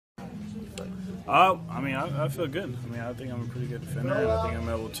I feel good. I mean, I think I'm a pretty good defender, and I think I'm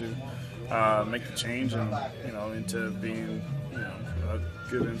able to make the change and into being a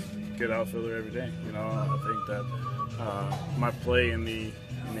good outfielder every day. I think that my play in the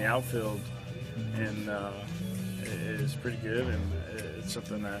outfield is pretty good, and it's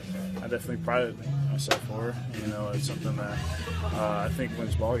something that I definitely pride myself for. It's something that I think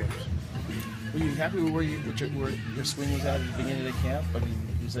wins ball games. Were you happy with where your swing was at the beginning of the camp? I mean,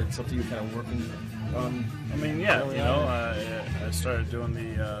 is that something you're kind of working on? I mean, yeah, I started doing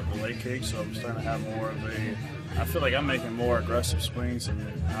the leg kick, so I'm starting to have more of a. I feel like I'm making more aggressive swings, and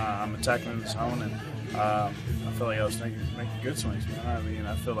I'm attacking the zone, and I feel like I was making good swings. Man. I mean,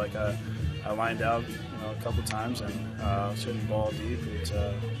 I feel like I lined out, a couple times, and was hitting the ball deep.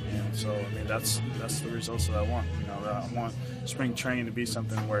 And so, I mean, that's the results that I want. I want spring training to be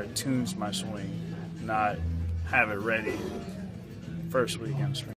something where it tunes my swing, not have it ready first weekend spring.